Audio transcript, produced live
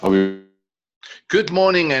Are we? Good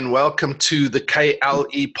morning and welcome to the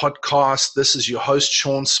KLE podcast. This is your host,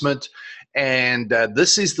 Sean Smith, and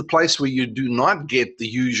this is the place where you do not get the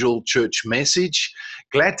usual church message.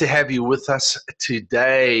 Glad to have you with us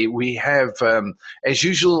today. We have, as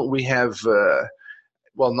usual,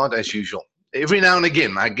 well, not as usual. Every now and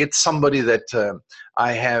again, I get somebody that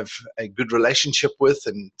I have a good relationship with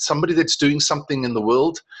and somebody that's doing something in the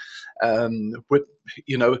world. With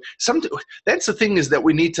that's the thing is that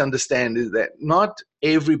we need to understand is that not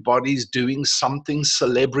everybody's doing something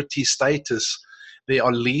celebrity status. There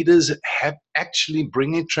are leaders have actually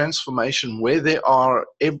bringing transformation where they are,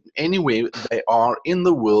 anywhere they are in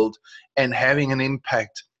the world, and having an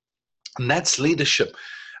impact, and that's leadership.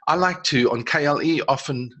 I like to, on KLE,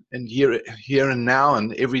 often and here and now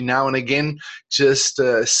and every now and again, just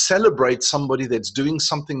celebrate somebody that's doing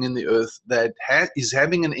something in the earth that is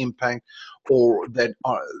having an impact, or that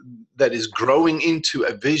is growing into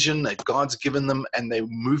a vision that God's given them, and they're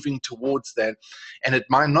moving towards that. And it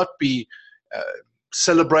might not be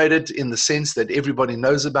celebrated in the sense that everybody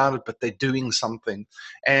knows about it, but they're doing something.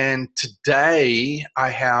 And today I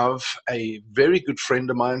have a very good friend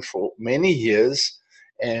of mine for many years,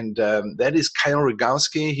 and that is Cale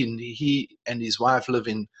Rogowski. He and his wife live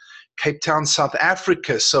in Cape Town, South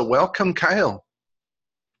Africa. So welcome, Cale.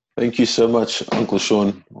 Thank you so much, Uncle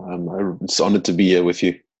Sean. It's honored to be here with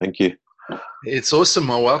you. Thank you. It's awesome.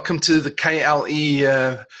 Well, welcome to the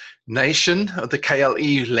KLE nation, the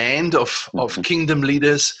KLE land of kingdom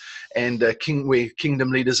leaders, and where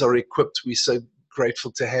kingdom leaders are equipped. We're so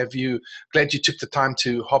grateful to have you. Glad you took the time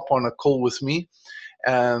to hop on a call with me.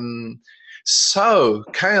 So,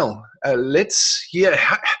 Cale, let's hear.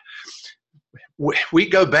 We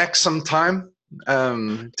go back some time.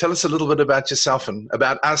 Tell us a little bit about yourself and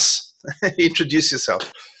about us. Introduce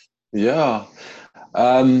yourself. Yeah.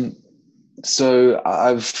 So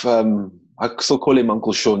I still call him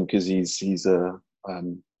Uncle Sean because he's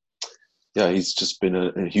just been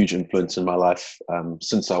a huge influence in my life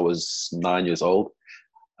since I was 9 years old.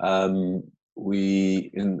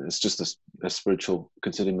 It's just a spiritual,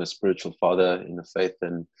 consider him a spiritual father in the faith,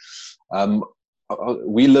 and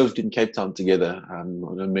we lived in Cape Town together. I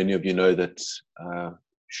know many of you know that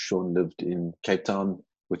Sean lived in Cape Town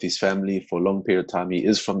with his family for a long period of time. He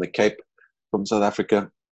is from the Cape, from South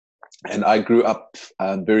Africa, and I grew up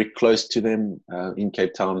very close to them in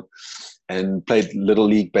Cape Town, and played Little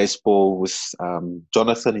League baseball with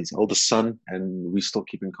Jonathan, his oldest son, and we still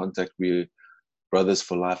keep in contact. We're brothers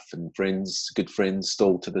for life and friends, good friends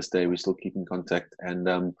still to this day. We still keep in contact, and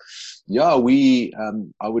I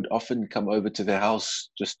would often come over to their house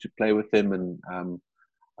just to play with them, and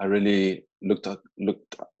I really looked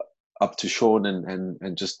up to Sean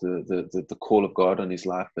and just the call of God on his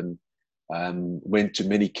life, and went to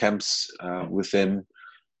many camps with them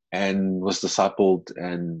and was discipled,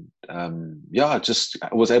 and I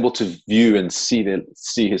was able to view and see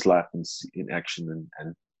his life in action,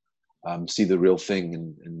 and see the real thing,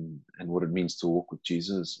 and what it means to walk with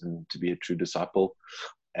Jesus and to be a true disciple.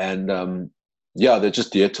 And they're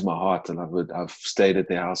just dear to my heart, and I've stayed at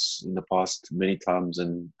their house in the past many times,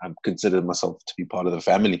 and I've considered myself to be part of the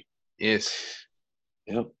family. Yes.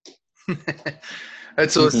 Yeah.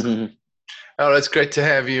 That's awesome. Oh, it's great to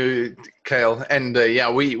have you, Cale. And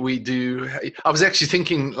we do. I was actually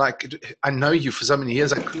thinking, like, I know you for so many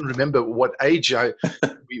years. I couldn't remember what age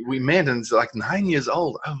we met, and it's like 9 years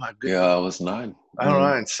old. Oh my goodness. Yeah, I was 9. All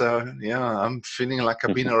right, so I'm feeling like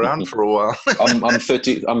I've been around for a while. I'm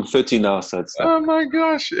 30. I'm 30 now, so it's like, oh my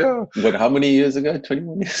gosh, yeah. But how many years ago?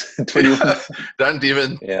 21 years. 21. Don't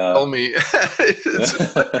even tell me.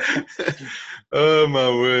 Oh my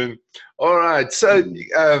word! All right, so.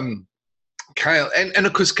 Cale, and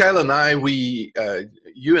of course, Cale and I, we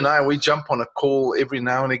jump on a call every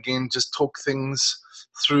now and again, just talk things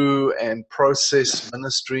through and process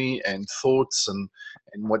ministry and thoughts and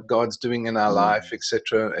what God's doing in our life,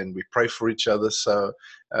 etc. And we pray for each other. So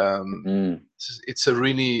it's a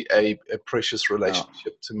really a precious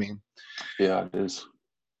relationship to me. Yeah, it is.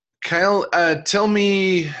 Cale, tell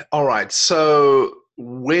me. All right, so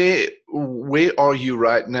where are you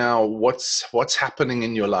right now? What's happening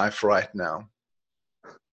in your life right now?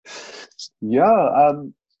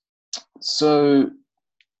 So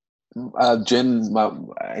Jen,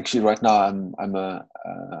 actually right now I'm a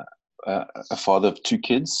father of 2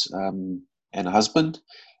 kids and a husband,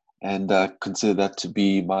 and I consider that to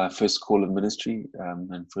be my first call of ministry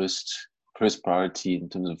and first priority in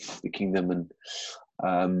terms of the kingdom. And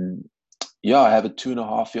I have a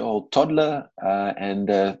 2.5-year-old toddler and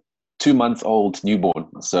a 2-month-old newborn.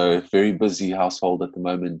 So very busy household at the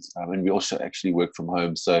moment. And we also actually work from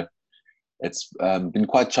home. So it's been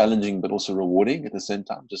quite challenging, but also rewarding at the same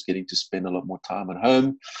time, just getting to spend a lot more time at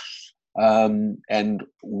home. And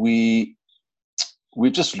we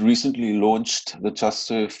just recently launched the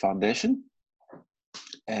Chasso Foundation.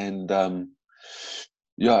 And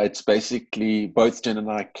yeah, it's basically, both Jen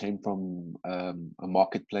and I came from a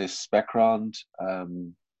marketplace background,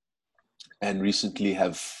 and recently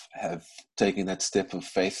have taken that step of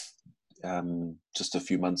faith just a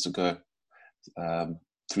few months ago,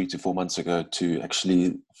 3 to 4 months ago, to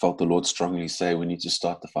actually felt the Lord strongly say we need to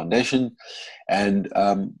start the foundation. And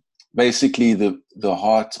basically the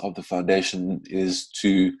heart of the foundation is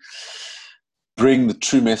to bring the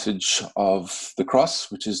true message of the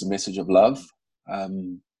cross, which is the message of love, a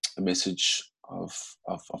message of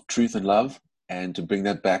truth and love, and to bring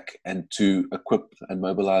that back and to equip and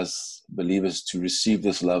mobilize believers to receive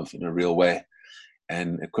this love in a real way,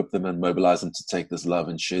 and equip them and mobilize them to take this love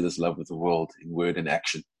and share this love with the world in word and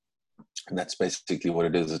action. And that's basically what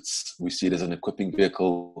it is. We see it as an equipping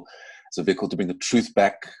vehicle. It's a vehicle to bring the truth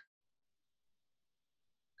back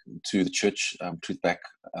to the church, truth back.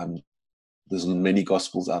 There's many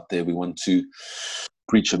gospels out there. We want to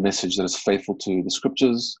preach a message that is faithful to the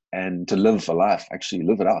scriptures, and to live a life, actually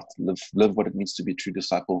live it out, live what it means to be a true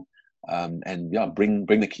disciple, and yeah, bring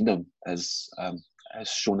the kingdom as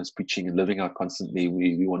Sean is preaching and living out constantly.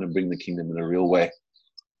 We want to bring the kingdom in a real way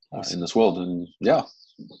in this world. And yeah,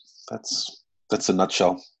 that's a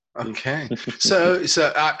nutshell. Okay. So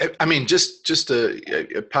I mean, just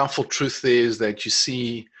a powerful truth there is that you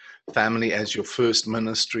see family as your first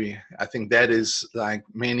ministry. I think that is, like,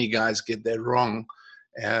 many guys get that wrong.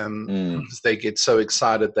 They get so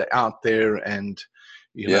excited they're out there and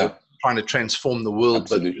you know trying to transform the world.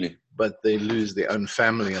 Absolutely. But they lose their own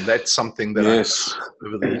family, and that's something that yes.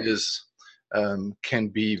 over the years can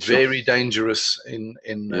be very dangerous in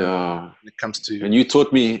when it comes to. And you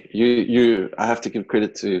taught me. I have to give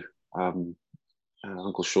credit to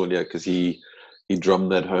Uncle Sean, because he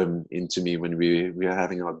drummed that home into me when we were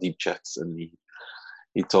having our deep chats, and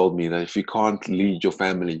he told me that if you can't lead your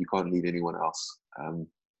family, you can't lead anyone else.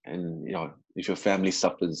 And you know, if your family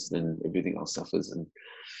suffers, then everything else suffers. And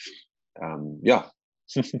yeah.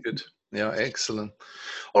 Good. Yeah, excellent.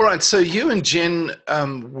 All right, so you and Jen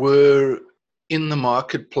were in the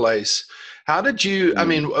marketplace. How did you? I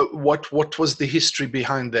mean, what was the history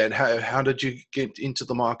behind that? How did you get into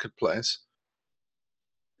the marketplace?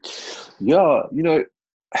 Yeah, you know,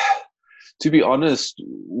 to be honest,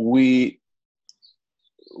 we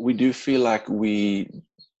do feel like we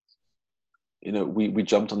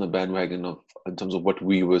jumped on the bandwagon in terms of what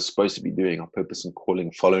we were supposed to be doing, our purpose and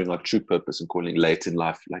calling, following our true purpose and calling late in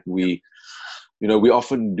life. Like we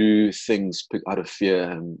often do things out of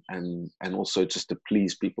fear and also just to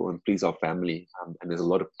please people and please our family. And there's a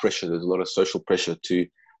lot of pressure. There's a lot of social pressure to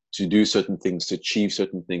do certain things, to achieve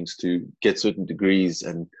certain things, to get certain degrees,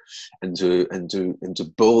 and to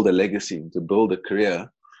build a legacy, to build a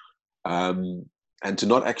career, and to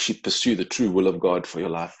not actually pursue the true will of God for your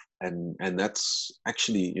life. And that's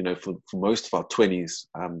actually, for most of our 20s,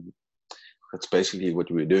 that's basically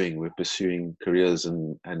what we're doing. We're pursuing careers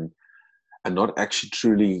and not actually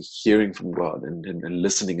truly hearing from God and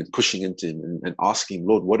listening and pushing into Him and asking,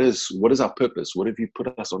 Lord, what is our purpose? What have you put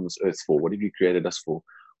us on this earth for? What have you created us for?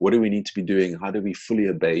 What do we need to be doing? How do we fully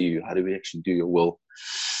obey you? How do we actually do your will?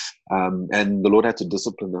 And the Lord had to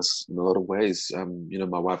discipline us in a lot of ways.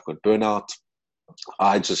 My wife got burnout.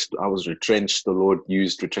 I was retrenched. The Lord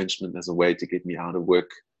used retrenchment as a way to get me out of work.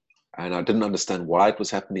 And I didn't understand why it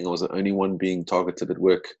was happening. I was the only one being targeted at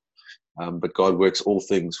work. But God works all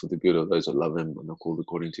things for the good of those that love Him and are called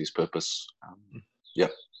according to His purpose.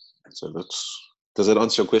 So does that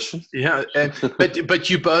answer your question? Yeah, but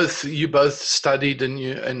you both studied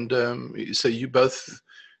so you both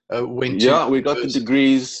went. Yeah, we got the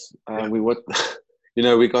degrees.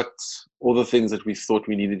 We got all the things that we thought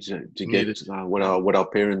we needed to get. What our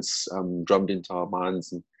parents drummed into our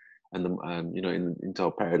minds and into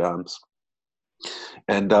our paradigms.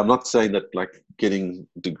 And I'm not saying that like getting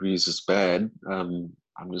degrees is bad. I'm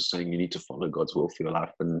just saying you need to follow God's will for your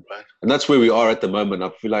life, and that's where we are at the moment. I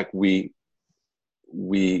feel like we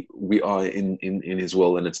are in His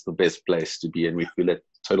will, and it's the best place to be, and we feel at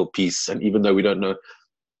total peace. And even though we don't know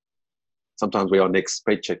sometimes where our next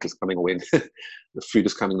paycheck is coming or when the food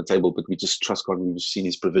is coming to the table, but we just trust God. We've seen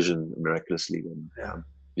His provision miraculously. And,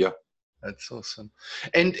 That's awesome.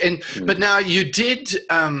 But now you did,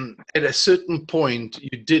 at a certain point,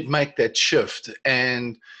 you did make that shift,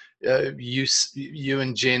 and you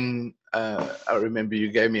and Jen, I remember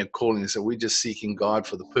you gave me a call and you said, we're just seeking God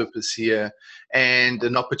for the purpose here, and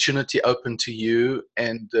an opportunity opened to you,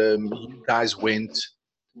 and you guys went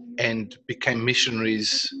and became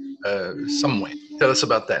missionaries somewhere. Tell us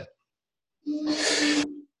about that.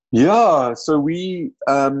 Yeah, so we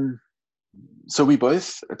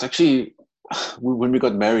both, it's actually, when we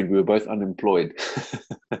got married, we were both unemployed.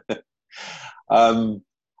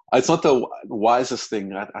 It's not the wisest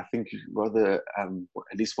thing. I think rather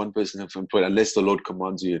at least one person is employed, unless the Lord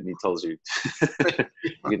commands you and He tells you to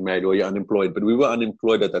get married or you're unemployed. But we were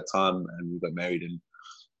unemployed at that time, and we got married, and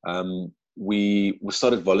we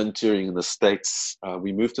started volunteering in the States.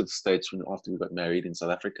 We moved to the States after we got married in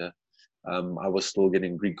South Africa. I was still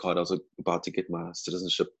getting green card. I was about to get my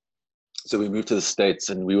citizenship. So we moved to the States,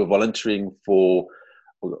 and we were volunteering for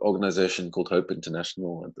an organization called Hope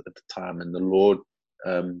International at the time. And the Lord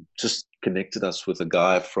just connected us with a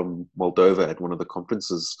guy from Moldova at one of the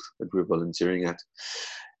conferences that we were volunteering at.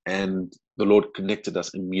 And the Lord connected us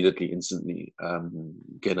immediately, instantly.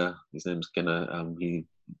 Genna, his name's Genna. He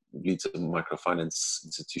leads a microfinance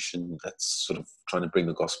institution that's sort of trying to bring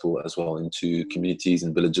the gospel as well into communities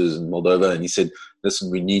and villages in Moldova. And he said, listen,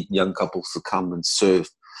 we need young couples to come and serve.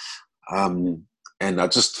 And I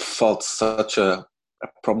just felt such a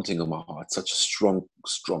prompting of my heart, such a strong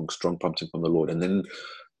prompting from the Lord. And then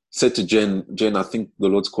said to Jen, I think the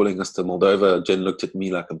Lord's calling us to Moldova. Jen looked at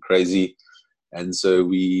me like I'm crazy. And so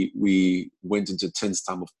we went into a tense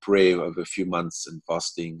time of prayer over a few months and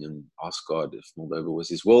fasting, and asked God if Moldova was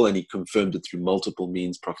His will. And He confirmed it through multiple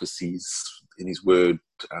means, prophecies in His word.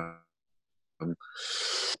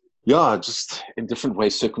 Just in different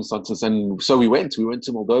ways, circumstances. And so we went to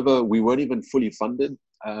Moldova. We weren't even fully funded.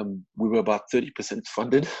 We were about 30%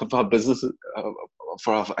 funded of our business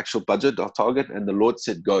for our actual budget, our target. And the Lord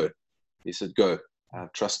said, go. He said, go,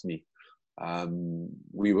 trust me.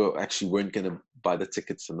 We weren't going to buy the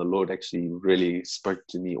tickets, and the Lord actually really spoke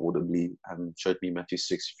to me audibly and showed me Matthew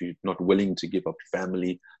 6, if you're not willing to give up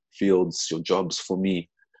family, fields, your jobs for me,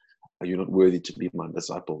 you're not worthy to be my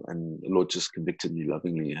disciple. And the Lord just convicted me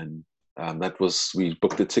lovingly. And we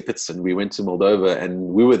booked the tickets and we went to Moldova, and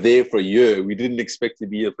we were there for a year. We didn't expect to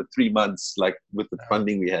be here for 3 months, like with the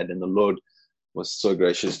funding we had, and the Lord was so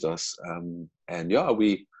gracious to us.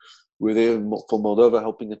 We were there for Moldova,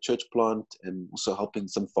 helping a church plant, and also helping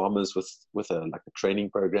some farmers with a training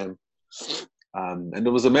program. And it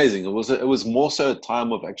was amazing. It was more so a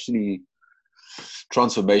time of actually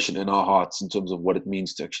transformation in our hearts in terms of what it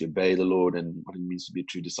means to actually obey the Lord and what it means to be a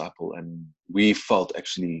true disciple. And we felt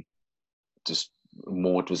actually just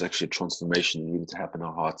more, it was actually a transformation that needed to happen in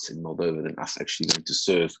our hearts in Moldova than us actually going to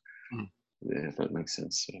serve. Yeah, if that makes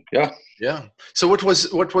sense. So, yeah. So what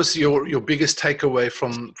was your biggest takeaway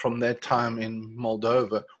from that time in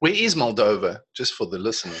Moldova? Where is Moldova, just for the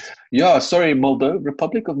listeners? Yeah, sorry,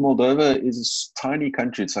 Republic of Moldova is a tiny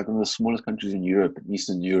country. It's like one of the smallest countries in Europe, in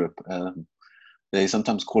Eastern Europe. They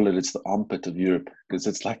sometimes call it's the armpit of Europe, because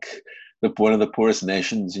it's like one of the poorest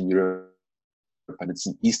nations in Europe, and it's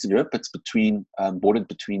in Eastern Europe. It's bordered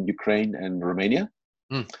between Ukraine and Romania.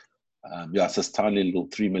 It's this tiny little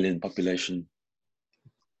 3 million population.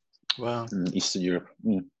 Wow. In Eastern Europe.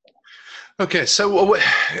 Okay, so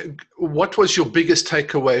what was your biggest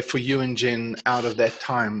takeaway for you and Jen out of that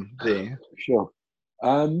time there? Sure.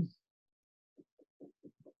 There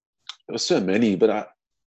were so many, but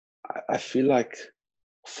I feel like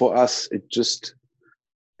for us, it just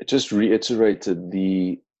reiterated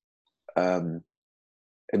the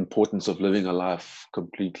importance of living a life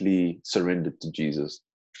completely surrendered to Jesus,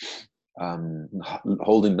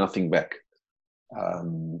 holding nothing back,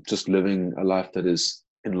 just living a life that is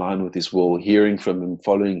in line with His will, hearing from Him,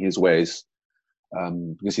 following His ways,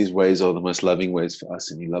 because His ways are the most loving ways for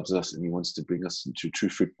us, and He loves us, and He wants to bring us into true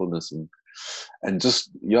fruitfulness, and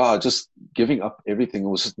just giving up everything. It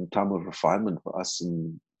was just a time of refinement for us,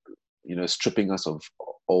 and stripping us of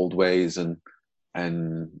old ways and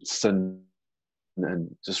sin,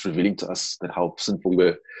 and just revealing to us that how sinful we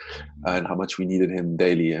were and how much we needed Him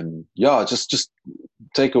daily. And just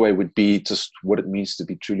takeaway would be just what it means to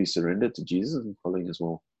be truly surrendered to Jesus and following His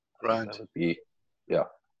will. Right. That would be the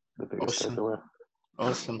biggest takeaway.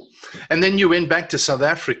 Awesome. And then you went back to South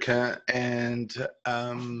Africa, and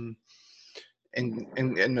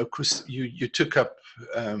of course you took up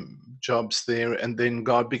jobs there, and then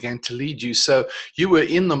God began to lead you. So you were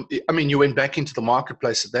you went back into the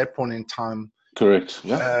marketplace at that point in time. Correct.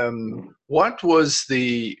 Yeah. What do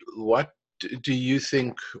you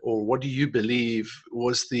think, or what do you believe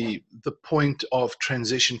was the point of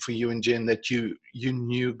transition for you and Jen, that you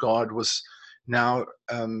knew God was now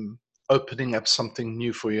opening up something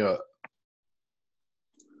new for you?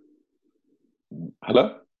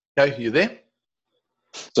 Hello? Yeah, you there?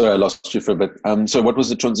 Sorry, I lost you for a bit. So what was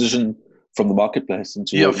the transition from the marketplace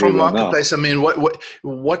into Yeah, where from we are now. marketplace. I mean,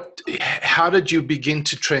 how did you begin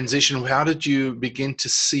to transition? How did you begin to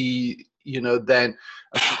see, that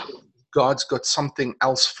God's got something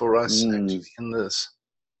else for us actually in this?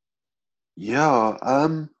 Yeah.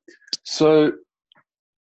 So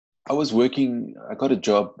I was working, I got a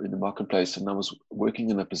job in the marketplace, and I was working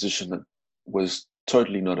in a position that was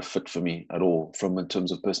totally not a fit for me at all, from in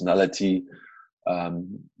terms of personality,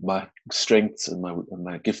 my strengths and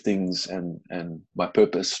my giftings and my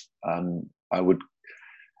purpose. I would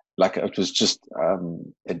it was just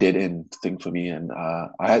a dead end thing for me, and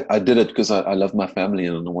I did it because I love my family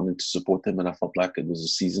and I wanted to support them, and I felt like it was a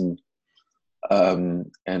season. But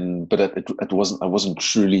it wasn't. I wasn't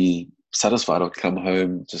truly satisfied. I'd come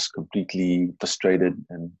home just completely frustrated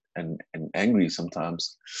and angry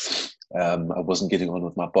sometimes. I wasn't getting on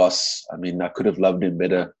with my boss. I mean, I could have loved him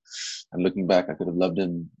better, and looking back, I could have loved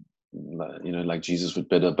him, like Jesus would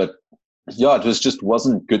better. But yeah, it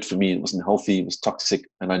wasn't good for me. It wasn't healthy. It was toxic,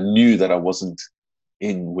 and I knew that I wasn't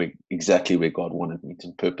exactly where God wanted me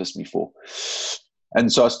to purpose me for.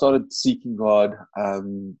 And so I started seeking God.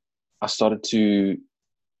 I started to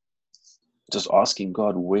just asking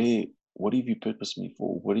God, what have you purposed me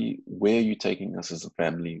for? Where are you taking us as a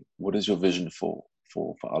family? What is your vision for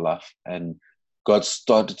our life? And God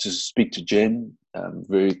started to speak to Jen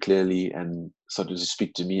very clearly, and started to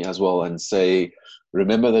speak to me as well, and say,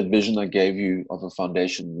 remember that vision I gave you of a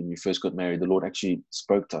foundation when you first got married? The Lord actually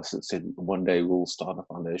spoke to us and said, one day we'll start a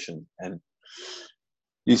foundation. And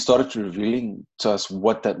He started revealing to us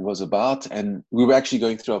what that was about. And we were actually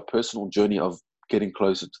going through our personal journey of getting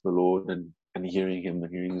closer to the Lord and hearing Him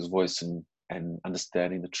and hearing His voice and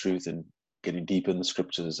understanding the truth and getting deeper in the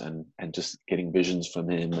scriptures and just getting visions from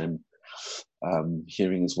Him and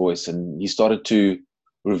hearing His voice. And He started to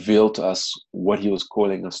reveal to us what He was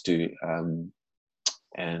calling us to.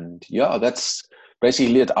 And yeah, that's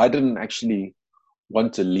basically it. I didn't actually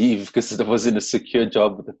want to leave because it was in a secure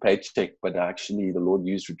job with a paycheck, but actually the Lord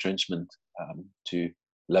used retrenchment to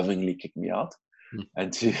lovingly kick me out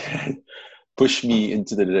and to push me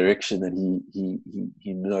into the direction that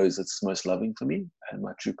he knows it's most loving for me and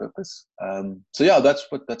my true purpose. So yeah,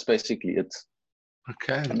 that's basically it.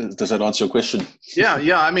 Okay. Does that answer your question?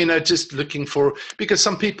 Yeah. I mean, just looking for, because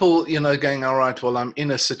some people, going, all right, well, I'm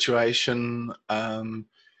in a situation,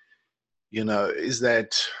 is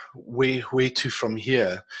that where to from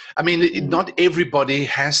here? I mean, not everybody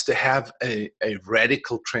has to have a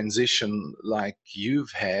radical transition like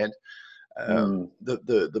you've had.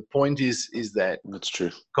 The point is that that's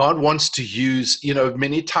true. God wants to use,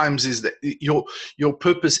 many times is that your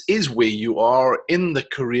purpose is where you are in the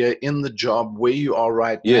career, in the job, where you are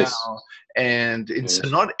right now. And so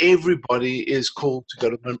not everybody is called to go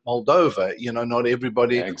to Moldova, not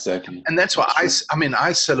everybody. Yeah, exactly. And that's why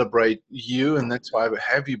I celebrate you, and that's why I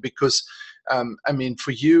have you, because I mean,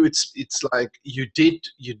 for you, it's like you did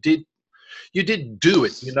do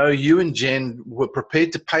it. You and Jen were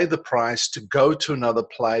prepared to pay the price to go to another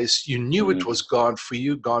place. You knew it was God for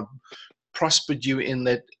you. God prospered you in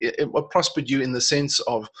that. It prospered you in the sense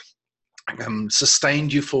of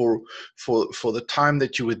sustained you for the time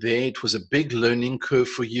that you were there. It was a big learning curve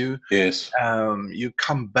for you. Yes. You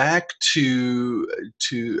come back to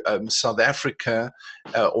South Africa,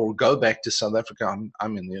 or go back to South Africa.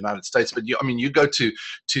 I'm in the United States, but you go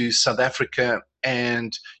to South Africa,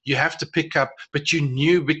 and you have to pick up. But you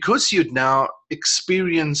knew, because you'd now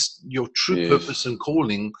experienced your true purpose and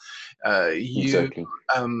calling. Exactly.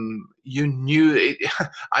 You knew it.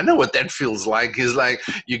 I know what that feels like. Is like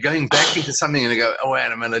you're going back into something and you go, oh,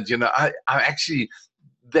 wait a minute, I actually,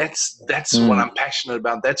 that's what I'm passionate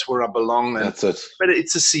about. That's where I belong. And, that's it. But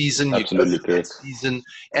it's a season. Absolutely you go through that season,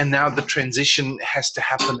 and now the transition has to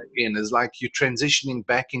happen again. It's like you're transitioning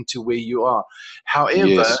back into where you are.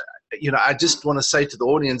 However, I just want to say to the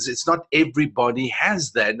audience, it's not everybody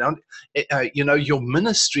has that. Your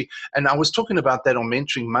ministry, and I was talking about that on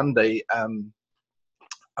Mentoring Monday.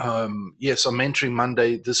 On Mentoring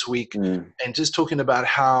Monday this week, and just talking about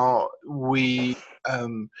how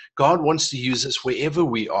God wants to use us wherever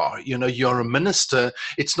we are. You're a minister.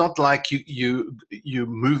 It's not like you're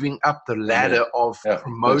moving up the ladder of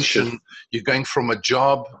promotion. You're going from a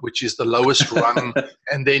job, which is the lowest rung,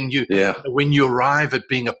 and then when you arrive at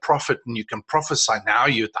being a prophet and you can prophesy, now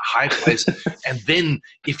you're at the high place. And then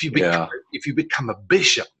if you become a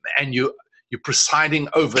bishop and you're presiding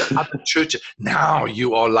over other churches, now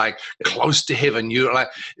you are like close to heaven. You're like,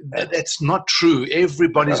 that's not true.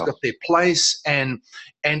 Everybody's got their place, and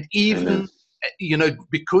even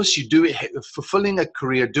because you do it, fulfilling a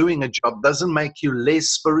career, doing a job doesn't make you less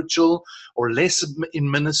spiritual or less in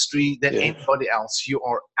ministry than anybody else. You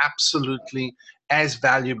are absolutely as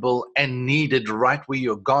valuable and needed right where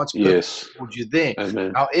your God's purpose pulled you there.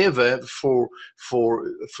 Amen. However, for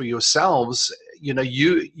yourselves,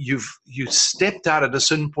 you stepped out at a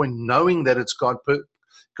certain point knowing that it's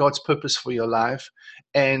God's purpose for your life,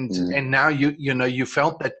 and now you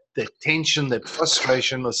felt that tension, that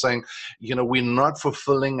frustration of saying, we're not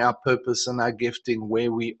fulfilling our purpose and our gifting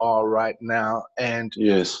where we are right now, and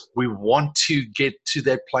we want to get to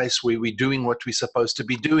that place where we're doing what we're supposed to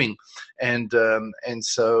be doing, and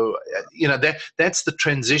so that's the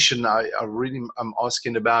transition I'm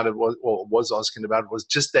asking about. It was asking about it was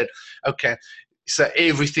just that. Okay. So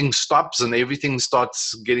everything stops and everything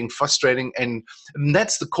starts getting frustrating. And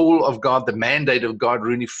that's the call of God, the mandate of God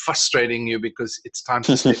really frustrating you because it's time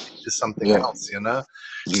to step into something else,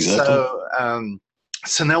 Exactly.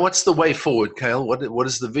 So now what's the way forward, Cale? What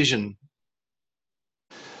is the vision?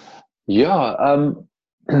 Yeah.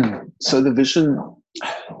 So the vision,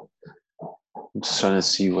 I'm just trying to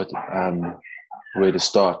see where to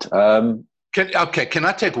start. Can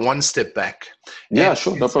I take one step back? Yeah,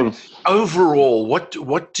 sure, no problem. Overall,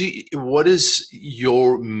 what is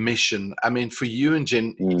your mission? I mean, for you and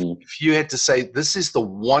Jen, if you had to say, this is the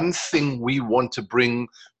one thing we want to bring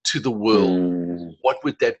to the world, what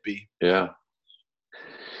would that be? Yeah.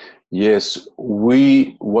 Yes,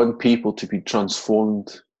 we want people to be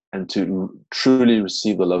transformed and to truly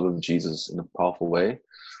receive the love of Jesus in a powerful way,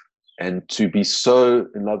 and to be so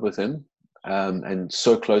in love with him and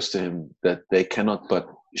so close to him that they cannot but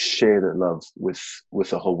share that love with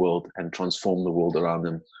the whole world and transform the world around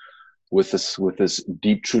them with this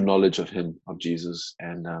deep, true knowledge of him, of Jesus,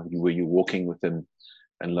 and where you're walking with him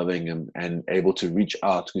and loving him and able to reach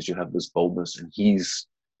out because you have this boldness and he's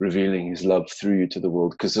revealing his love through you to the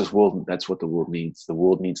world, because this world, that's what the world needs. The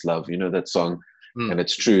world needs love. You know that song? And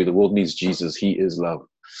it's true. The world needs Jesus. He is love.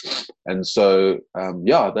 And so,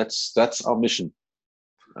 that's our mission.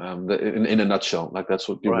 In a nutshell, like that's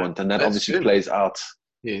what we want, and that obviously plays out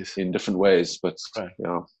in different ways, but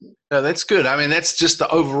no, that's good. I mean, that's just the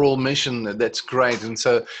overall mission. That's great. And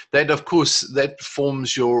so that, of course, that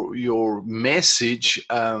forms your message.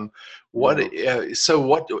 Okay,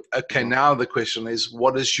 now the question is,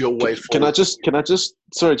 what is your way forward? Can I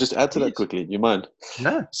just add to that quickly? Do you mind?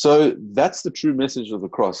 No. So that's the true message of the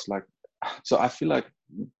cross. So I feel like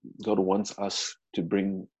God wants us to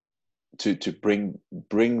bring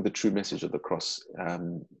the true message of the cross,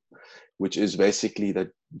 which is basically that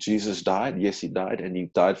Jesus died. Yes, he died, and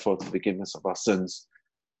he died for the forgiveness of our sins.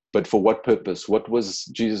 But for what purpose? What was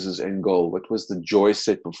Jesus' end goal? What was the joy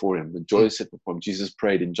set before him? The joy set before him. Jesus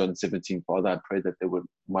prayed in John 17, Father, I pray that they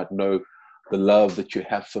might know the love that you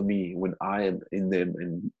have for me when I am in them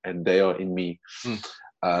and they are in me.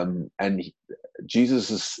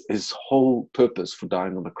 Jesus' his whole purpose for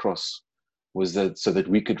dying on the cross was that so that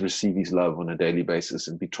we could receive his love on a daily basis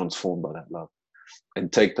and be transformed by that love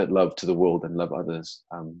and take that love to the world and love others.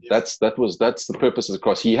 That's the purpose of the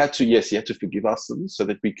cross. He had to forgive our sins so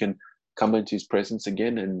that we can come into his presence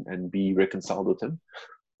again and be reconciled with him.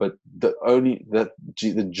 But the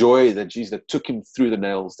joy that Jesus, that took him through the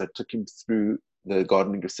nails, that took him through the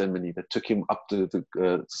Garden of Gethsemane, that took him up to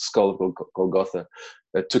the skull of Golgotha,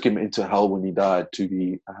 that took him into hell when he died to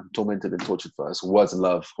be tormented and tortured for us, was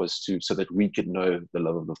love, so that we could know the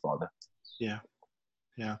love of the Father. Yeah,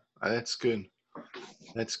 that's good.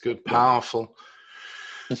 That's good. Powerful.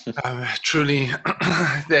 Truly,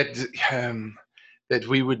 that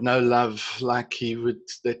we would know love like he would,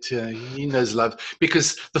 that he knows love,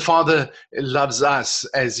 because the Father loves us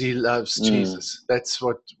as he loves Jesus. That's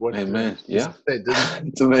what Amen. Said,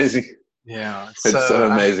 it's amazing. Yeah. It's so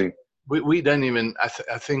amazing. We don't even,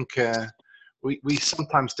 I think we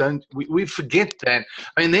sometimes don't, we forget that.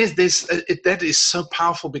 I mean, that is so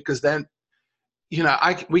powerful, because then,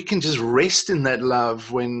 we can just rest in that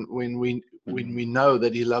love when we know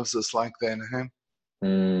that he loves us like that.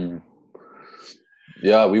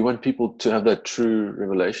 Yeah, we want people to have that true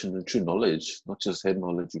revelation and true knowledge, not just head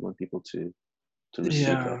knowledge. We want people to receive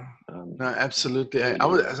that. No, absolutely.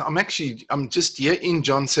 I'm just here in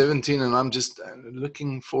John 17, and I'm just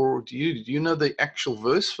looking forward to you. Do you know the actual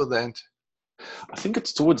verse for that? I think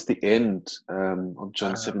it's towards the end of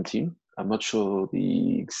John 17. I'm not sure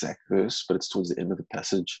the exact verse, but it's towards the end of the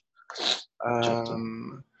passage.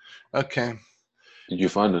 Okay. Did you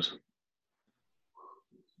find it?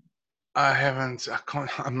 I haven't. I can't.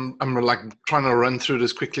 I'm like trying to run through it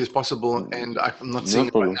as quickly as possible, and I'm not seeing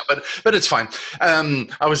it right now. But it's fine.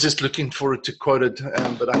 I was just looking for it to quote it,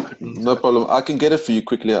 but I couldn't. No problem. I can get it for you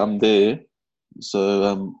quickly. I'm there.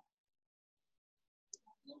 So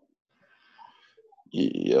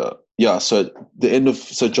yeah. So the end of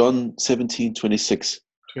John 17:26.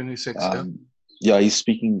 26. Yeah. Yeah, he's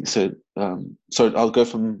speaking. So I'll go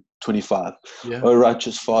from 25. Yeah. O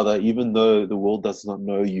righteous Father, even though the world does not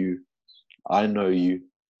know you, I know you,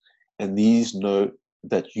 and these know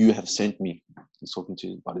that you have sent me. He's talking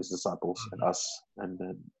about his disciples and us. And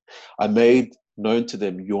then I made known to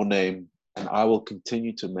them your name, and I will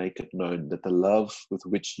continue to make it known, that the love with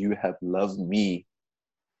which you have loved me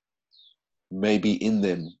may be in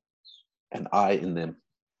them, and I in them.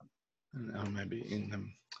 And maybe in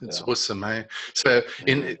them. It's Yeah. awesome, eh? So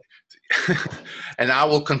and I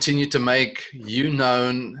will continue to make you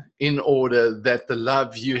known in order that the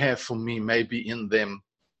love you have for me may be in them.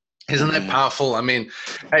 Isn't that powerful? I mean,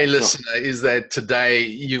 hey, listener, is that today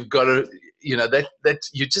you've got to, that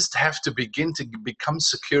you just have to begin to become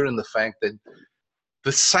secure in the fact that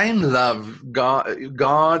the same love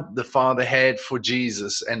God the Father had for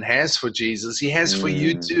Jesus and has for Jesus, he has for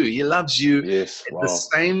you too. He loves you the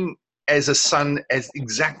same as a son, as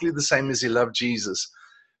exactly the same as he loved Jesus.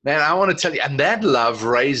 Man, I want to tell you, and that love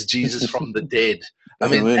raised Jesus from the dead. I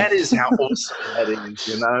mean, that is how awesome that is,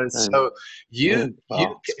 So you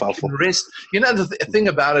can rest. The thing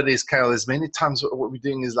about it is, Kyle, is many times what we're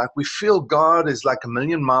doing is like we feel God is like a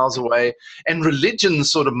million miles away, and religion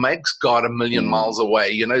sort of makes God a million miles away.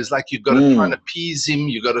 It's like you've got to try and appease him.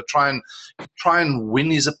 You've got to try and win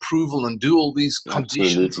his approval and do all these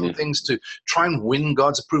conditions and things to try and win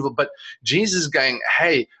God's approval. But Jesus is going,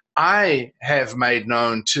 hey, I have made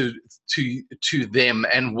known to them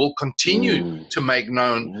and will continue to make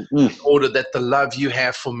known in order that the love you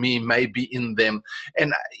have for me may be in them.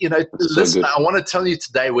 And, listen, I want to tell you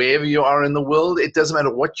today, wherever you are in the world, it doesn't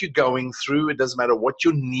matter what you're going through. It doesn't matter what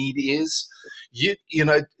your need is.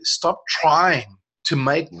 Stop trying to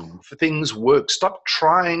make things work. Stop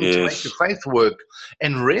trying to make your faith work,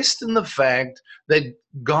 and rest in the fact that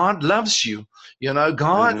God loves you.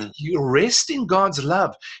 God, you rest in God's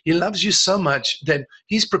love. He loves you so much that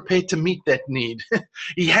he's prepared to meet that need.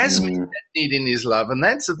 He has met that need in his love. And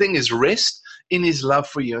that's the thing, is rest in his love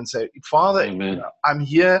for you and say, Father, I'm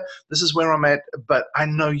here. This is where I'm at, but I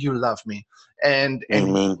know you love me. And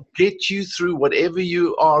get you through whatever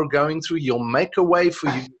you are going through. You'll make a way for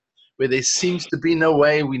you where there seems to be no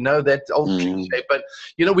way. We know that old cliche, but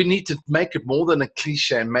we need to make it more than a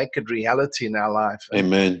cliche and make it reality in our life.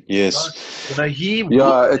 Amen. Yes. He will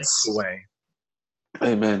make a way.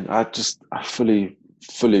 Amen. I fully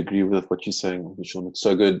agree with what you're saying, Sean. It's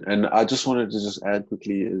so good. And I just wanted to just add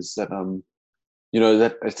quickly is that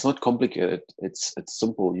that it's not complicated. It's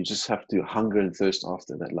simple. You just have to hunger and thirst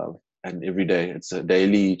after that love. And every day, it's a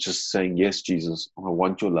daily just saying, yes, Jesus, I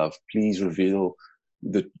want your love. Please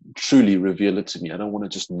truly reveal it to me. I don't want to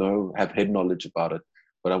just have head knowledge about it,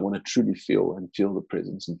 but I want to truly feel the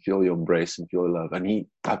presence and feel your embrace and feel your love. And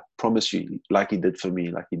I promise you, like he did for me,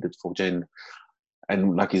 like he did for Jen,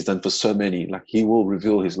 and like he's done for so many, like he will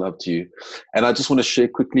reveal his love to you. And I just want to share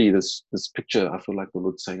quickly this picture. I feel like the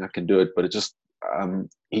Lord's saying I can do it, but it just,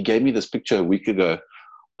 he gave me this picture a week ago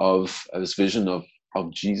of this vision of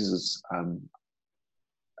Jesus.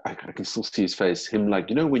 I can still see his face. Him, like,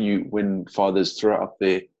 when fathers throw up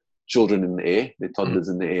their children in the air, their toddlers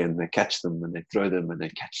in the air, and they catch them and they throw them and they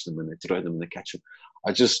catch them and they throw them and they catch them.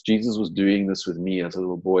 Jesus was doing this with me as a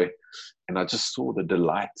little boy, and I just saw the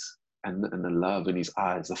delight and the love in his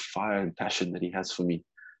eyes, the fire and passion that he has for me,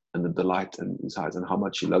 and the delight in his eyes, and how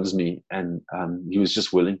much he loves me. And he was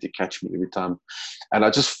just willing to catch me every time. And I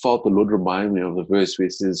just felt the Lord remind me of the verse where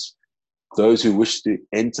it says, those who wish to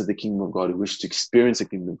enter the kingdom of God, who wish to experience the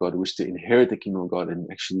kingdom of God, who wish to inherit the kingdom of God and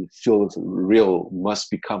actually feel real, must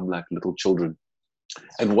become like little children.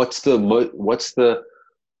 And what's the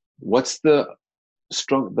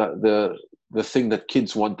thing that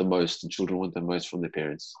kids want the most and children want the most from their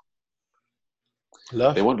parents?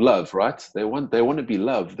 Love. They want love, right? They want to be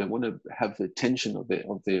loved. They want to have the attention of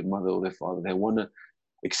their mother or their father. They want to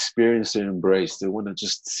experience their embrace. They want to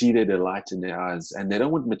just see their delight in their eyes, and they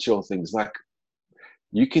don't want material things. Like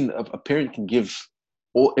a parent can give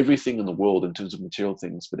everything in the world in terms of material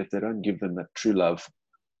things, but if they don't give them that true love,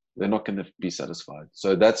 they're not going to be satisfied.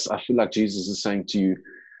 So I feel like Jesus is saying to you,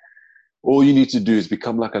 all you need to do is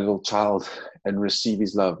become like a little child and receive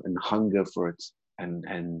his love and hunger for it, and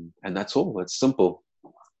that's all. It's simple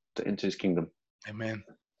to enter his kingdom. Amen.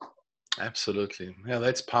 Absolutely. Yeah,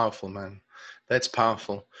 that's powerful, man. That's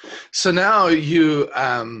powerful. So now you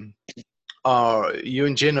are you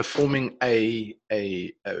and Jen are forming a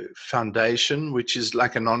foundation, which is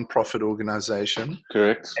like a non-profit organization,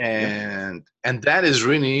 Correct. Yeah. and that is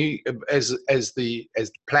really as the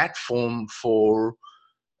platform for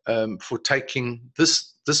taking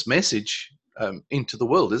this message into the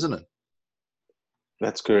world, isn't it?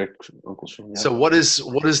 That's correct, Uncle Sean. Yeah. So what is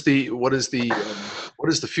the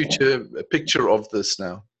future picture of this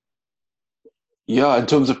now? Yeah, in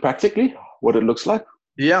terms of practically what it looks like.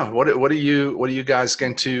 Yeah, what are you guys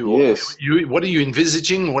going to? Yes. What are you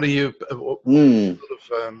envisaging? What are you sort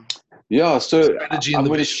of Yeah. So strategy in I'm the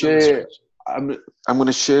going to vision and the share. strategy? I'm going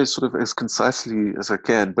to share sort of as concisely as I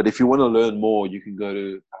can. But if you want to learn more, you can go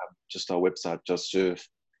to just our website,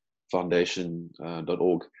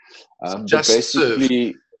 justservefoundation.org. But Just serve.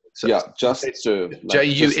 basically, So yeah, just serve. Like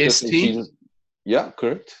just as JUST. Jesus. Yeah,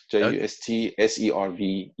 correct. Okay.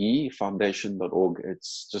 JUSTSERVE foundation.org.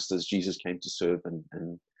 It's just as Jesus came to serve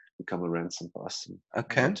and become a ransom for us and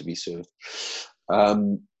not to be served.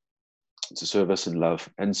 To serve us in love.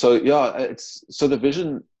 And so, yeah, it's so the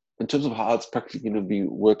vision in terms of how it's practically going to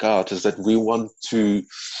work out is that we want to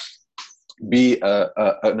be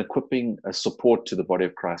an equipping, a support to the body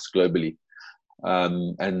of Christ globally.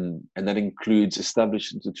 And that includes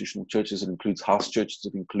established institutional churches, it includes house churches,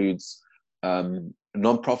 it includes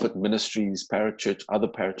non-profit ministries, parachurch, other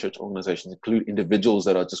parachurch organizations, include individuals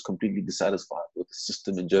that are just completely dissatisfied with the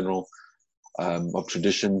system in general, of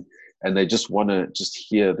tradition, and they just want to just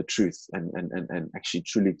hear the truth and actually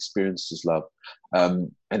truly experience His love,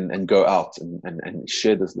 and go out and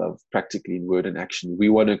share this love practically in word and action. We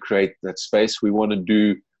want to create that space. We want to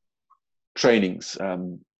do trainings,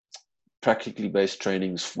 practically based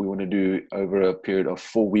trainings. We want to do over a period of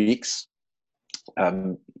 4 weeks.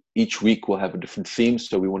 Each week we'll have a different theme.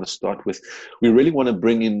 So we want to start with, we really want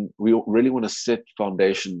to set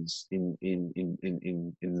foundations in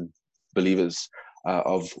believers,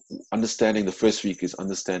 of understanding. The first week is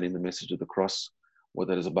understanding the message of the cross, what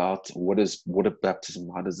that is about, what is baptism,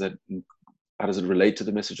 how does it relate to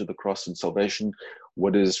the message of the cross and salvation,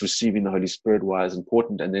 what is receiving the Holy Spirit, why is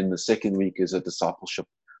important. And then the second week is a discipleship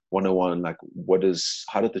 101, like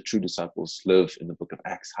how did the true disciples live in the book of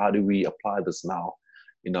Acts? How do we apply this now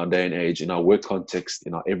in our day and age, in our work context,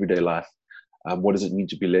 in our everyday life? What does it mean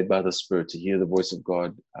to be led by the Spirit, to hear the voice of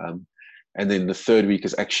God? And then the third week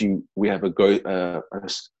is actually, we have a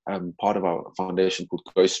part of our foundation called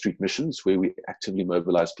Go Street Missions, where we actively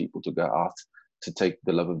mobilize people to go out to take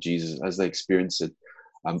the love of Jesus as they experience it.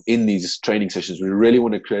 In these training sessions, we really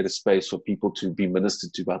want to create a space for people to be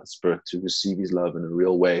ministered to by the Spirit, to receive His love in a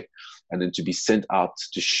real way, and then to be sent out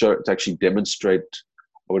to actually demonstrate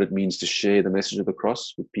what it means to share the message of the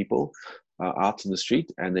cross with people out in the street,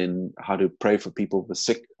 and then how to pray for people, the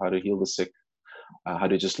sick, how to heal the sick, how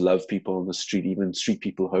to just love people on the street, even street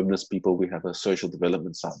people, homeless people. We have a social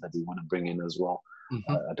development side that we want to bring in as well,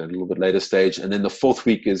 at a little bit later stage. And then the fourth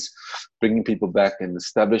week is bringing people back and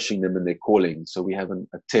establishing them in their calling. So we have a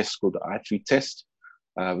test called the I3 test,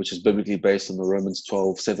 which is biblically based on the Romans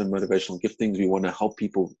 12:7 motivational giftings. We want to help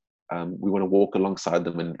people. We want to walk alongside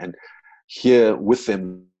them and hear with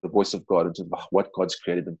them the voice of God in terms of what God's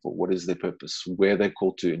created them for, what is their purpose, where they're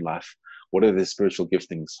called to in life, what are their spiritual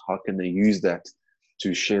giftings, how can they use that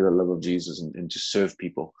to share the love of Jesus and to serve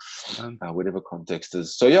people, whatever context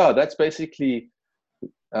is. So yeah, that's basically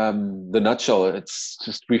the nutshell. It's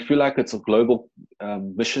just, we feel like it's a global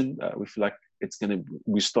mission. We feel like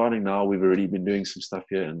we're starting now. We've already been doing some stuff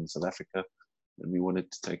here in South Africa, and we wanted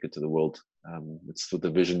to take it to the world. It's for the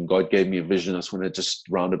vision. God gave me a vision. I just want to just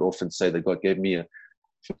round it off and say that God gave me I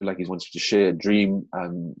feel like He wants to share a dream.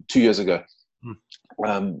 2 years ago,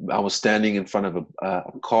 I was standing in front of a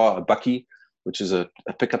car, a bakkie, which is a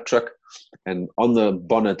pickup truck, and on the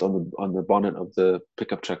bonnet of the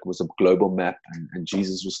pickup truck was a global map, and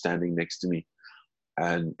Jesus was standing next to me,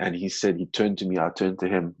 and He said, He turned to me, I turned to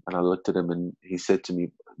Him, and I looked at Him, and He said to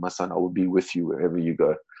me, "My son, I will be with you wherever you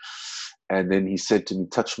go." And then He said to me,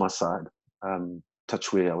 "Touch my side,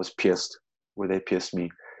 touch where I was pierced, where they pierced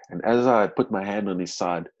me." And as I put my hand on His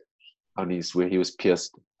side, where He was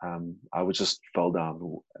pierced, I would just fell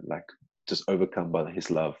down, like just overcome by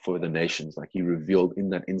His love for the nations. Like He revealed in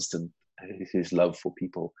that instant His love for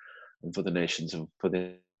people and for the nations, and for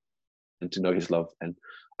them to know His love. And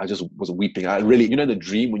I just was weeping. I really, the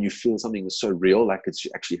dream when you feel something is so real, like it's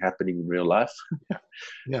actually happening in real life.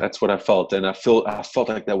 Yeah. That's what I felt. And I felt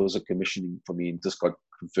like that was a commissioning for me, and just God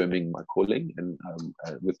confirming my calling, and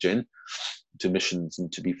with Jen, to missions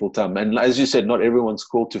and to be full-time. And as you said, not everyone's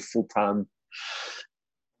called to full-time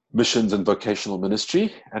missions and vocational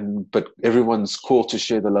ministry, but everyone's called to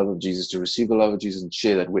share the love of Jesus, to receive the love of Jesus and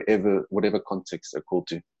share that whatever context they're called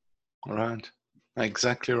to. Right.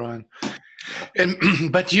 Exactly right.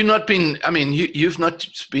 And but you've not been. I mean, you've not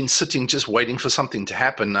been sitting just waiting for something to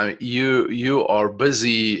happen. No, you are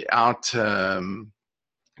busy out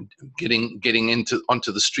getting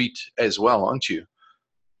onto the street as well, aren't you?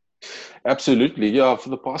 Absolutely, yeah. For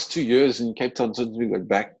the past 2 years in Cape Town, since we got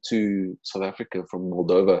back to South Africa from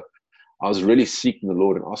Moldova, I was really seeking the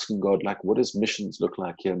Lord and asking God, like, what does missions look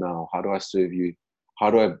like here now? How do I serve you?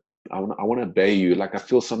 How do I want to obey you? Like, I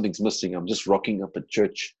feel something's missing. I'm just rocking up at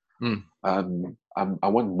church. Mm. I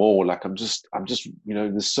want more. Like, I'm just,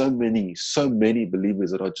 there's so many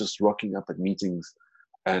believers that are just rocking up at meetings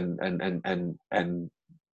and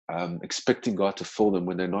expecting God to fill them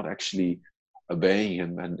when they're not actually obeying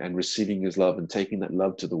Him and receiving His love and taking that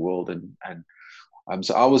love to the world.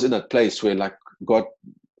 So I was in that place where, like,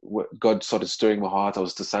 God started stirring my heart. I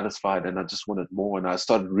was dissatisfied and I just wanted more. And I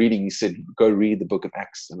started reading. He said, go read the book of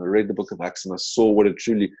Acts. And I read the book of Acts and I saw what a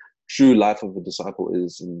true life of a disciple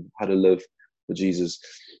is and how to live for Jesus.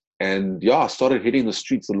 And yeah, I started hitting the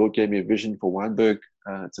streets. The Lord gave me a vision for Wynberg.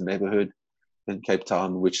 It's a neighborhood in Cape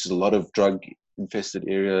Town, which is a lot of drug infested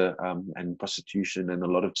area and prostitution and a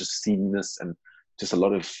lot of just seediness and there's a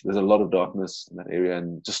lot of darkness in that area,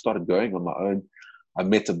 and just started going on my own. I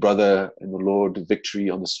met a brother in the Lord, Victory,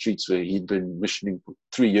 on the streets where he'd been missioning for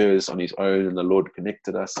 3 years on his own, and the Lord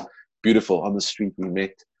connected us. Beautiful, on the street we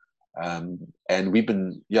met. And we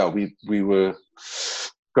were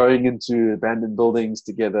going into abandoned buildings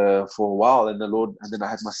together for a while, and then I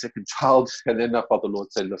had my second child, and then I felt the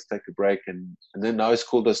Lord say, let's take a break. And then now He's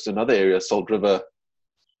called us to another area, Salt River,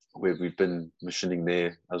 where we've been missioning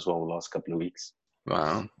there as well the last couple of weeks.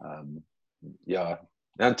 Wow.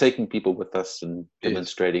 And taking people with us and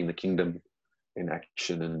demonstrating the kingdom in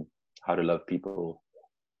action and how to love people.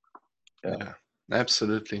 Yeah,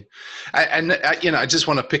 absolutely. I just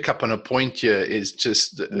want to pick up on a point here is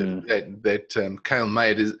just that Kyle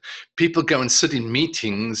made is people go and sit in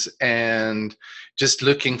meetings and just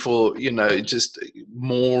looking for, just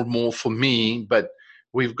more for me, but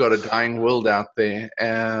we've got a dying world out there.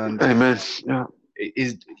 And amen. Yeah.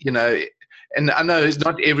 And I know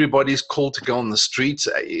not everybody's called to go on the streets.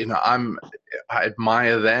 I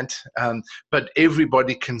admire that, but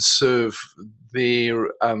everybody can serve their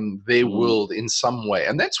world in some way,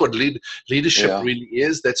 and that's what leadership really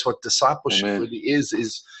is. That's what discipleship really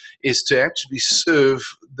is to actually serve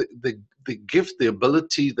the gift, the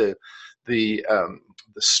ability, the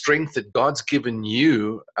strength that God's given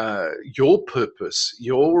you, your purpose,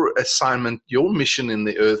 your assignment, your mission in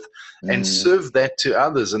the earth, and serve that to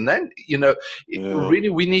others. And then, really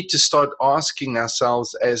we need to start asking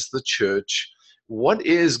ourselves as the church, what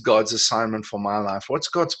is God's assignment for my life? What's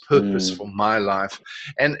God's purpose for my life?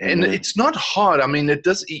 And it's not hard. I mean,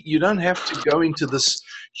 you don't have to go into this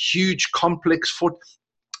huge complex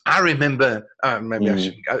I remember, maybe I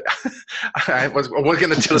shouldn't go. We're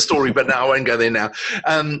going to tell a story, but no, I won't go there now.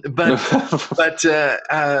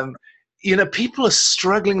 People are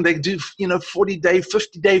struggling. They do, 40-day,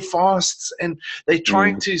 50-day fasts, and they're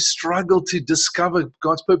trying to struggle to discover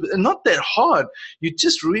God's purpose. And not that hard. You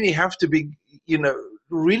just really have to be,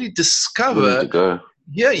 really discover.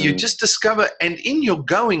 Yeah, you just discover, and in your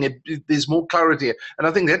going, there's more clarity. And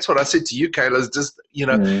I think that's what I said to you, Kayla, is just,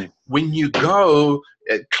 when you go,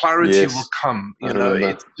 clarity will come.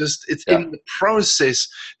 It's in the process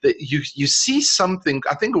that you see something.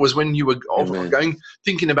 I think it was when you were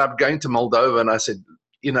thinking about going to Moldova, and I said,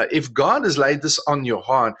 if God has laid this on your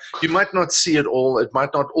heart, you might not see it all. It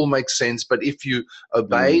might not all make sense, but if you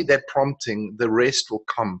obey that prompting, the rest will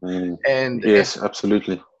come. And yes,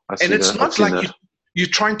 absolutely. And it's not like you're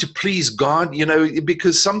trying to please God,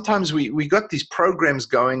 because sometimes we got these programs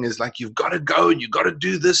going is like, you've got to go, you got to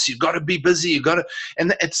do this, you got to be busy,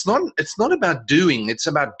 and it's not about doing, it's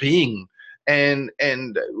about being. And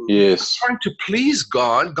yes, trying to please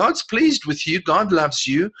God. God's pleased with you. God loves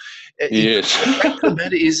you. Yes. The fact of the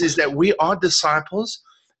matter is that we are disciples,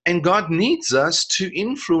 and God needs us to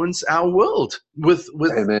influence our world with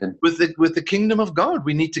the kingdom of God.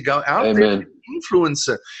 We need to go out there and influence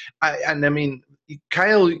it. I mean,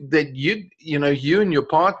 Kyle, that you and your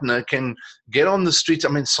partner can get on the streets. I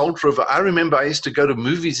mean, Salt River. I remember I used to go to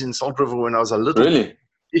movies in Salt River when I was a little. Really?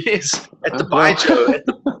 Yes, at the Baijo, at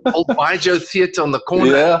the old Baijo theater on the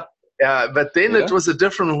corner. Yeah. But then it was a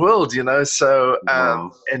different world, So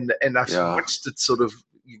and I've watched it sort of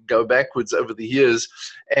go backwards over the years.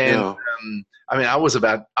 And I mean, I was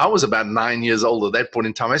about 9 years old at that point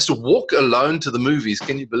in time. I used to walk alone to the movies.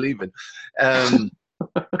 Can you believe it?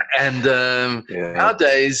 And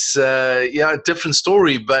nowadays, different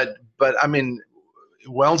story. But I mean,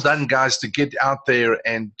 well done, guys, to get out there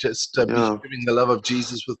and just be sharing the love of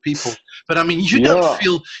Jesus with people. But I mean,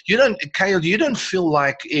 Cale, you don't feel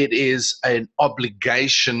like it is an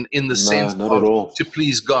obligation in the sense not of at all. to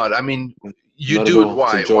please God. I mean, you Not do at it. all.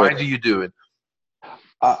 Why? Why do you do it?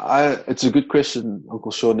 It's a good question,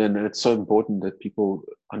 Uncle Sean, and it's so important that people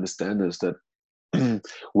understand this, that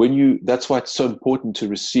that's why it's so important to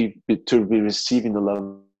be receiving the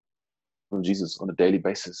love of Jesus on a daily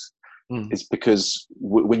basis. It's because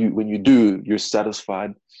when you do, you're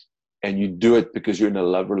satisfied, and you do it because you're in a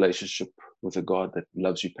love relationship with a God that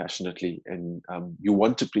loves you passionately, and you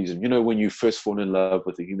want to please him. You know, when you first fall in love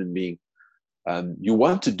with a human being, you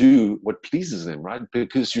want to do what pleases them, right?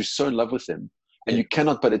 Because you're so in love with them, and you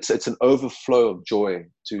cannot. But it's an overflow of joy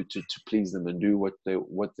to please them and do what they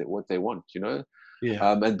want. You know.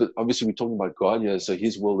 Yeah. But obviously we're talking about God here, so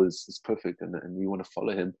His will is perfect, and we want to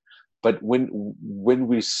follow Him. But when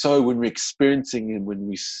we're experiencing Him, when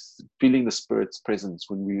we're feeling the Spirit's presence,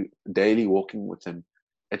 when we're daily walking with Him,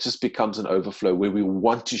 it just becomes an overflow where we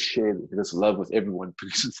want to share this love with everyone,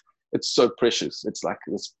 because it's so precious. It's like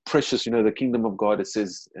it's precious. You know, the kingdom of God, it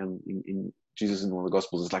says in Jesus in one of the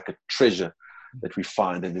Gospels, is like a treasure that we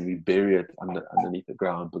find, and then we bury it underneath the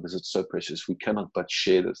ground, because it's so precious. We cannot but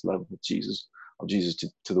share this love of Jesus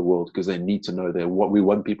to the world, because they need to know that what we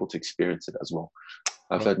want people to experience it as well.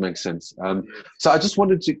 If that makes sense. So I just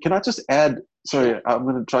wanted to, can I just add, sorry, I'm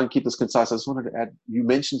going to try and keep this concise. I just wanted to add, you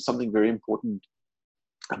mentioned something very important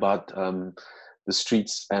about the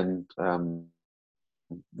streets and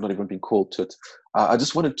not even being called to it. I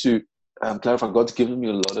just wanted to clarify, God's given me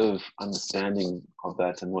a lot of understanding of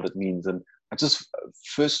that and what it means. And I just,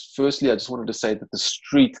 firstly, I just wanted to say that the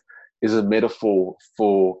street is a metaphor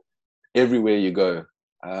for everywhere you go,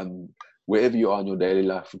 wherever you are in your daily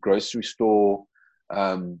life, a grocery store,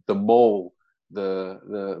 the mall,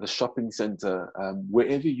 the shopping center,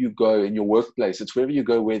 wherever you go in your workplace, it's wherever you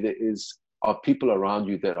go where there are people around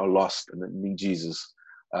you that are lost and that need Jesus.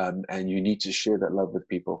 And you need to share that love with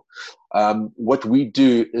people. What we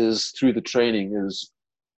do is, through the training, is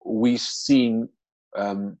we've seen,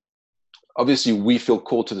 obviously we feel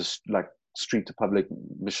called to this, like, street to public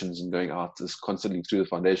missions and going out is constantly through the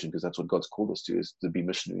foundation, because that's what God's called us to, is to be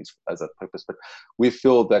missionaries as that purpose. But we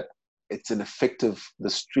feel that it's an effective, the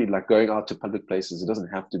street, like going out to public places, it doesn't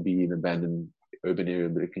have to be an abandoned urban area,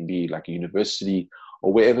 but it can be like a university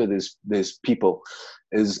or wherever there's people,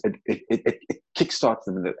 it kickstarts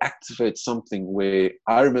them and it activates something. Where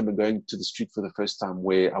I remember going to the street for the first time,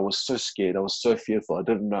 where I was so scared, I was so fearful, I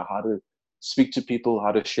didn't know how to speak to people,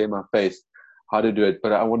 how to share my faith, how to do it.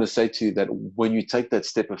 But I want to say to you that when you take that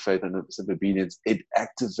step of faith and of obedience, it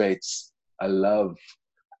activates a love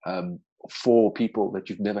for people that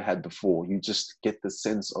you've never had before. You just get the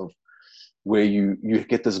sense of where you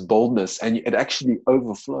get this boldness, and it actually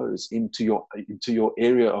overflows into your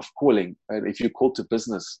area of calling. And if you're called to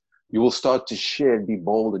business, you will start to share and be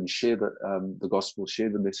bold and share the gospel, share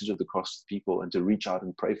the message of the cross to people, and to reach out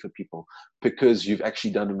and pray for people, because you've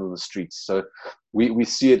actually done it on the streets. So we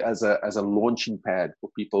see it as a launching pad for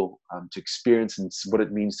people to experience and what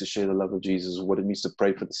it means to share the love of Jesus, what it means to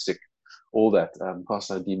pray for the sick, all that, cast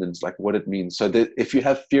out demons, like what it means. So that if you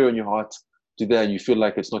have fear in your heart today and you feel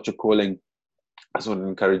like it's not your calling, I just want to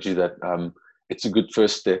encourage you that it's a good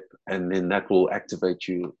first step, and then that will activate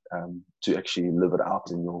you to actually live it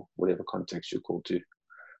out in your whatever context you're called to.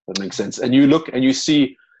 That makes sense. And you look and you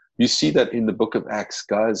see that in the book of Acts,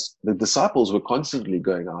 guys, the disciples were constantly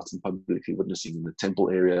going out and publicly witnessing in the temple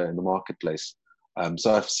area and the marketplace.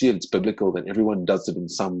 So I see it's biblical that everyone does it in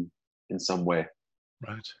some way.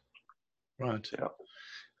 Right. Yeah.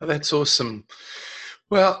 Oh, that's awesome.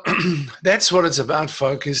 Well, that's what it's about,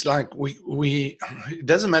 folks. Is like we it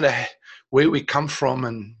doesn't matter where we come from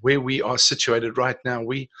and where we are situated right now.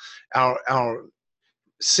 Our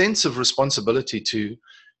sense of responsibility to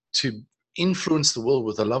influence the world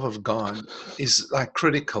with the love of God is like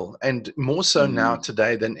critical, and more so now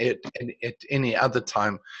today than at any other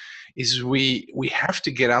time. Is we have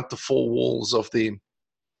to get out the four walls of the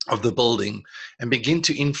building and begin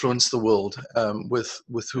to influence the world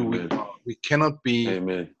with who we are. We cannot be,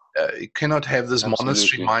 cannot have this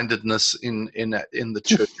monastery mindedness in the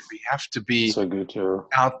church. We have to be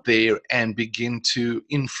out there and begin to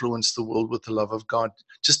influence the world with the love of God.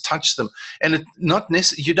 Just touch them, and it not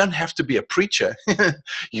necessarily. You don't have to be a preacher.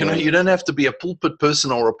 You know, you don't have to be a pulpit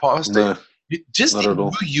person or a pastor. Just in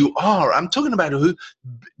who you are. I'm talking about who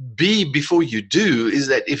be before you do. Is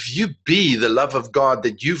that if you be the love of God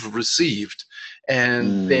that you've received,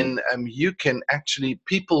 and then you can actually,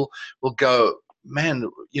 people will go, man,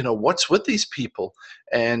 what's with these people?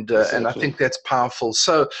 And Exactly. I think that's powerful.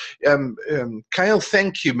 So, Cale,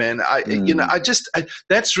 thank you, man.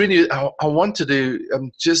 That's really, I wanted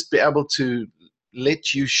to just be able to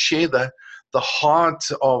let you share the heart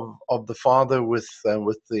of the Father with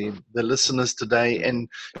the listeners today, and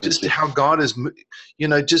just how God is,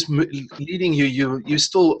 leading you. You're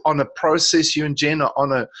still on a process. You and Jen are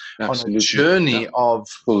on a journey of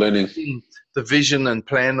learning the vision and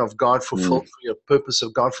plan of God fulfilled for your purpose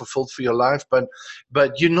of God fulfilled for your life, but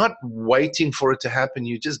you're not waiting for it to happen.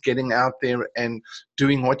 You're just getting out there and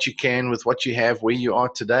doing what you can with what you have where you are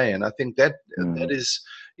today. And I think that is,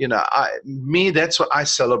 that's what I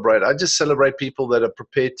celebrate. I just celebrate people that are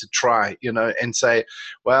prepared to try, and say,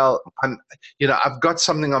 well, I've got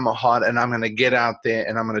something on my heart, and I'm going to get out there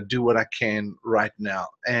and I'm going to do what I can right now.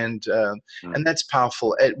 And that's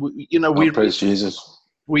powerful. Praise Jesus.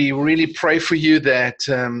 We really pray for you that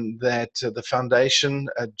the foundation,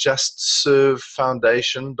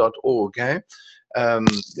 justservefoundation.org,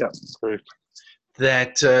 correct.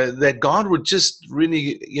 That God would just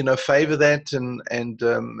really favor that and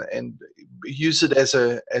use it as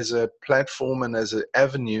a platform and as an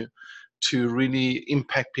avenue to really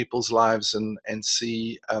impact people's lives and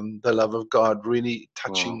see the love of God really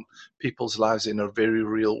touching people's lives in a very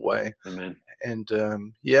real way. Amen. And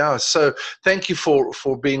so thank you for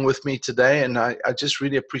being with me today, and I just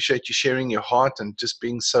really appreciate you sharing your heart and just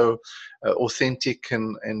being so authentic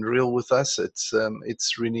and real with us. It's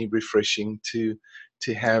really refreshing to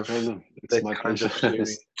have that kind of sharing.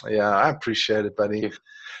 Yeah, I appreciate it, buddy.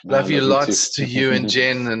 Love you lots to you and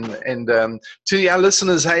Jen, and to our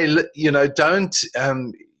listeners. Hey, don't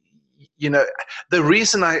the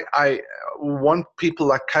reason I want people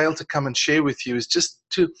like Cale to come and share with you is just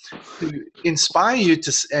to inspire you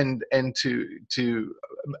and to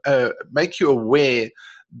make you aware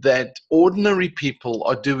that ordinary people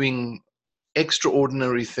are doing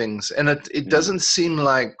extraordinary things, and it doesn't seem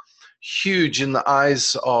like huge in the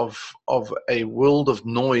eyes of a world of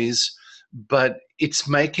noise, but it's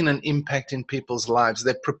making an impact in people's lives.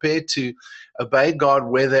 They're prepared to obey God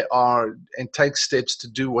where they are and take steps to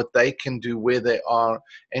do what they can do where they are,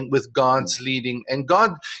 and with God's leading. And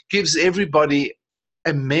God gives everybody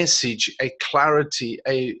a message, a clarity,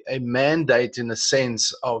 a mandate, in a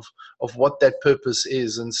sense of what that purpose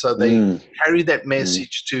is, and so they carry that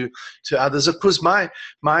message to others. Of course, my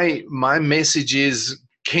message is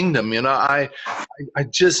kingdom. I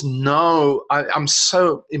just know I'm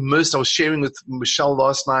so immersed. I was sharing with Michelle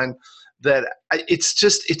last night that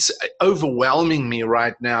it's overwhelming me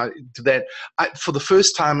right now that for the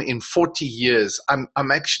first time in 40 years,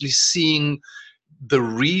 I'm actually seeing the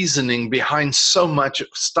reasoning behind so much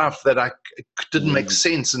stuff that I didn't make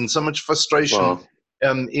sense, and so much frustration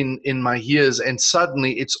in my years, and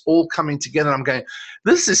suddenly it's all coming together. I'm going,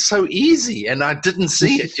 this is so easy, and I didn't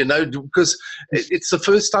see it, because it's the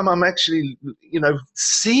first time I'm actually,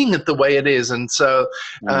 seeing it the way it is. And so,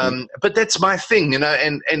 but that's my thing,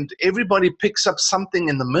 and everybody picks up something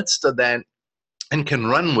in the midst of that and can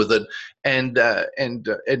run with it, and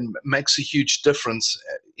makes a huge difference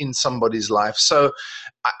in somebody's life. So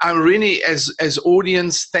I really, as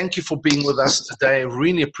audience, thank you for being with us today. I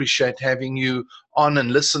really appreciate having you on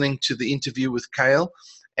and listening to the interview with Cale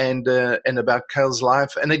and about Cale's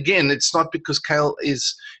life. And again, it's not because Cale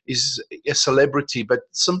is a celebrity, but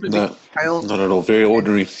simply because Cale, not at all, very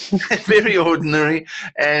ordinary, very ordinary.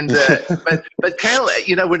 And but Cale,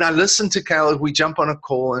 when I listen to Cale, we jump on a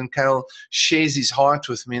call and Cale shares his heart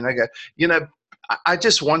with me, and I go, I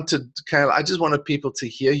just wanted people to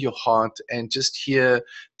hear your heart and just hear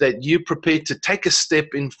that you're prepared to take a step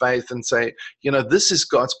in faith and say, this is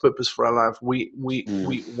God's purpose for our life. We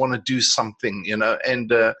want to do something,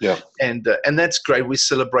 and that's great. We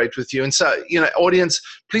celebrate with you. And so, audience,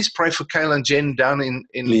 please pray for Cale and Jen down in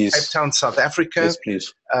Cape Town, South Africa. Yes,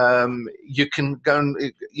 please. You can go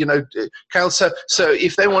and, Cale, so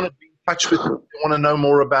if they want to be touch with you, if you want to know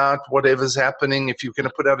more about whatever's happening, if you're going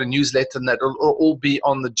to put out a newsletter, and that'll all be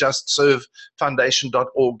on the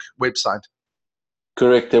justservefoundation.org website.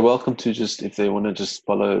 Correct. They're welcome to if they want to just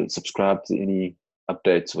subscribe to any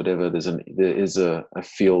updates, whatever. There is a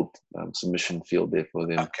field, submission field there for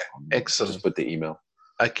them. Okay, excellent. Just put the email.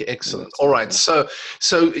 Okay, excellent. All right. So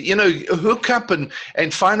hook up and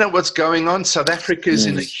find out what's going on. South Africa is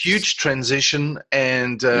in a huge transition,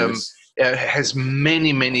 and has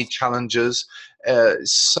many, many challenges.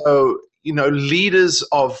 So, leaders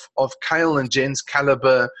of Cale and Jen's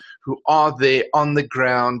caliber who are there on the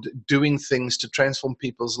ground doing things to transform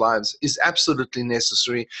people's lives is absolutely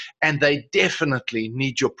necessary, and they definitely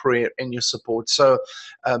need your prayer and your support. So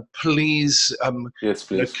please, Yes,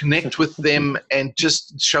 please. connect with them and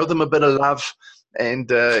just show them a bit of love. And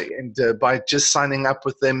by just signing up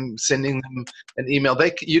with them, sending them an email,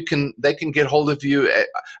 they can get hold of you.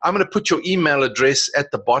 I'm going to put your email address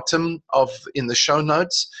at the bottom in the show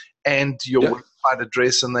notes, and your website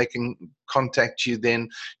address, and they can contact you then.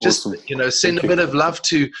 Just Awesome. Send a bit of love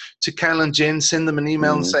to Kyle and Jen. Send them an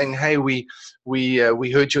email saying, hey, we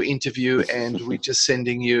heard your interview, and we're just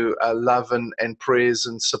sending you love and prayers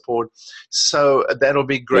and support. So that'll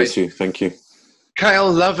be great. Bless you. Thank you.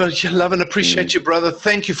 Kyle, love and appreciate you, brother.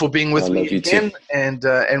 Thank you for being with me again and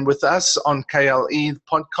with us on KLE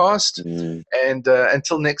podcast. And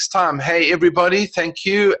until next time, hey, everybody, thank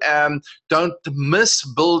you. Don't miss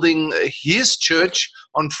building his church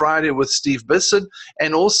on Friday with Steve Bissett.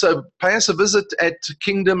 And also pay us a visit at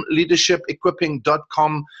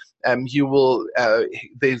kingdomleadershipequipping.com. You will,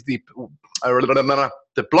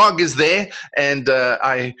 the blog is there, and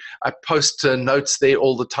I post notes there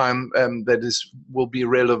all the time that will be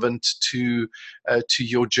relevant to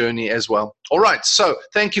your journey as well. All right, so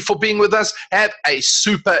thank you for being with us. Have a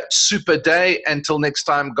super day. Until next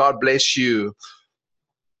time, God bless you.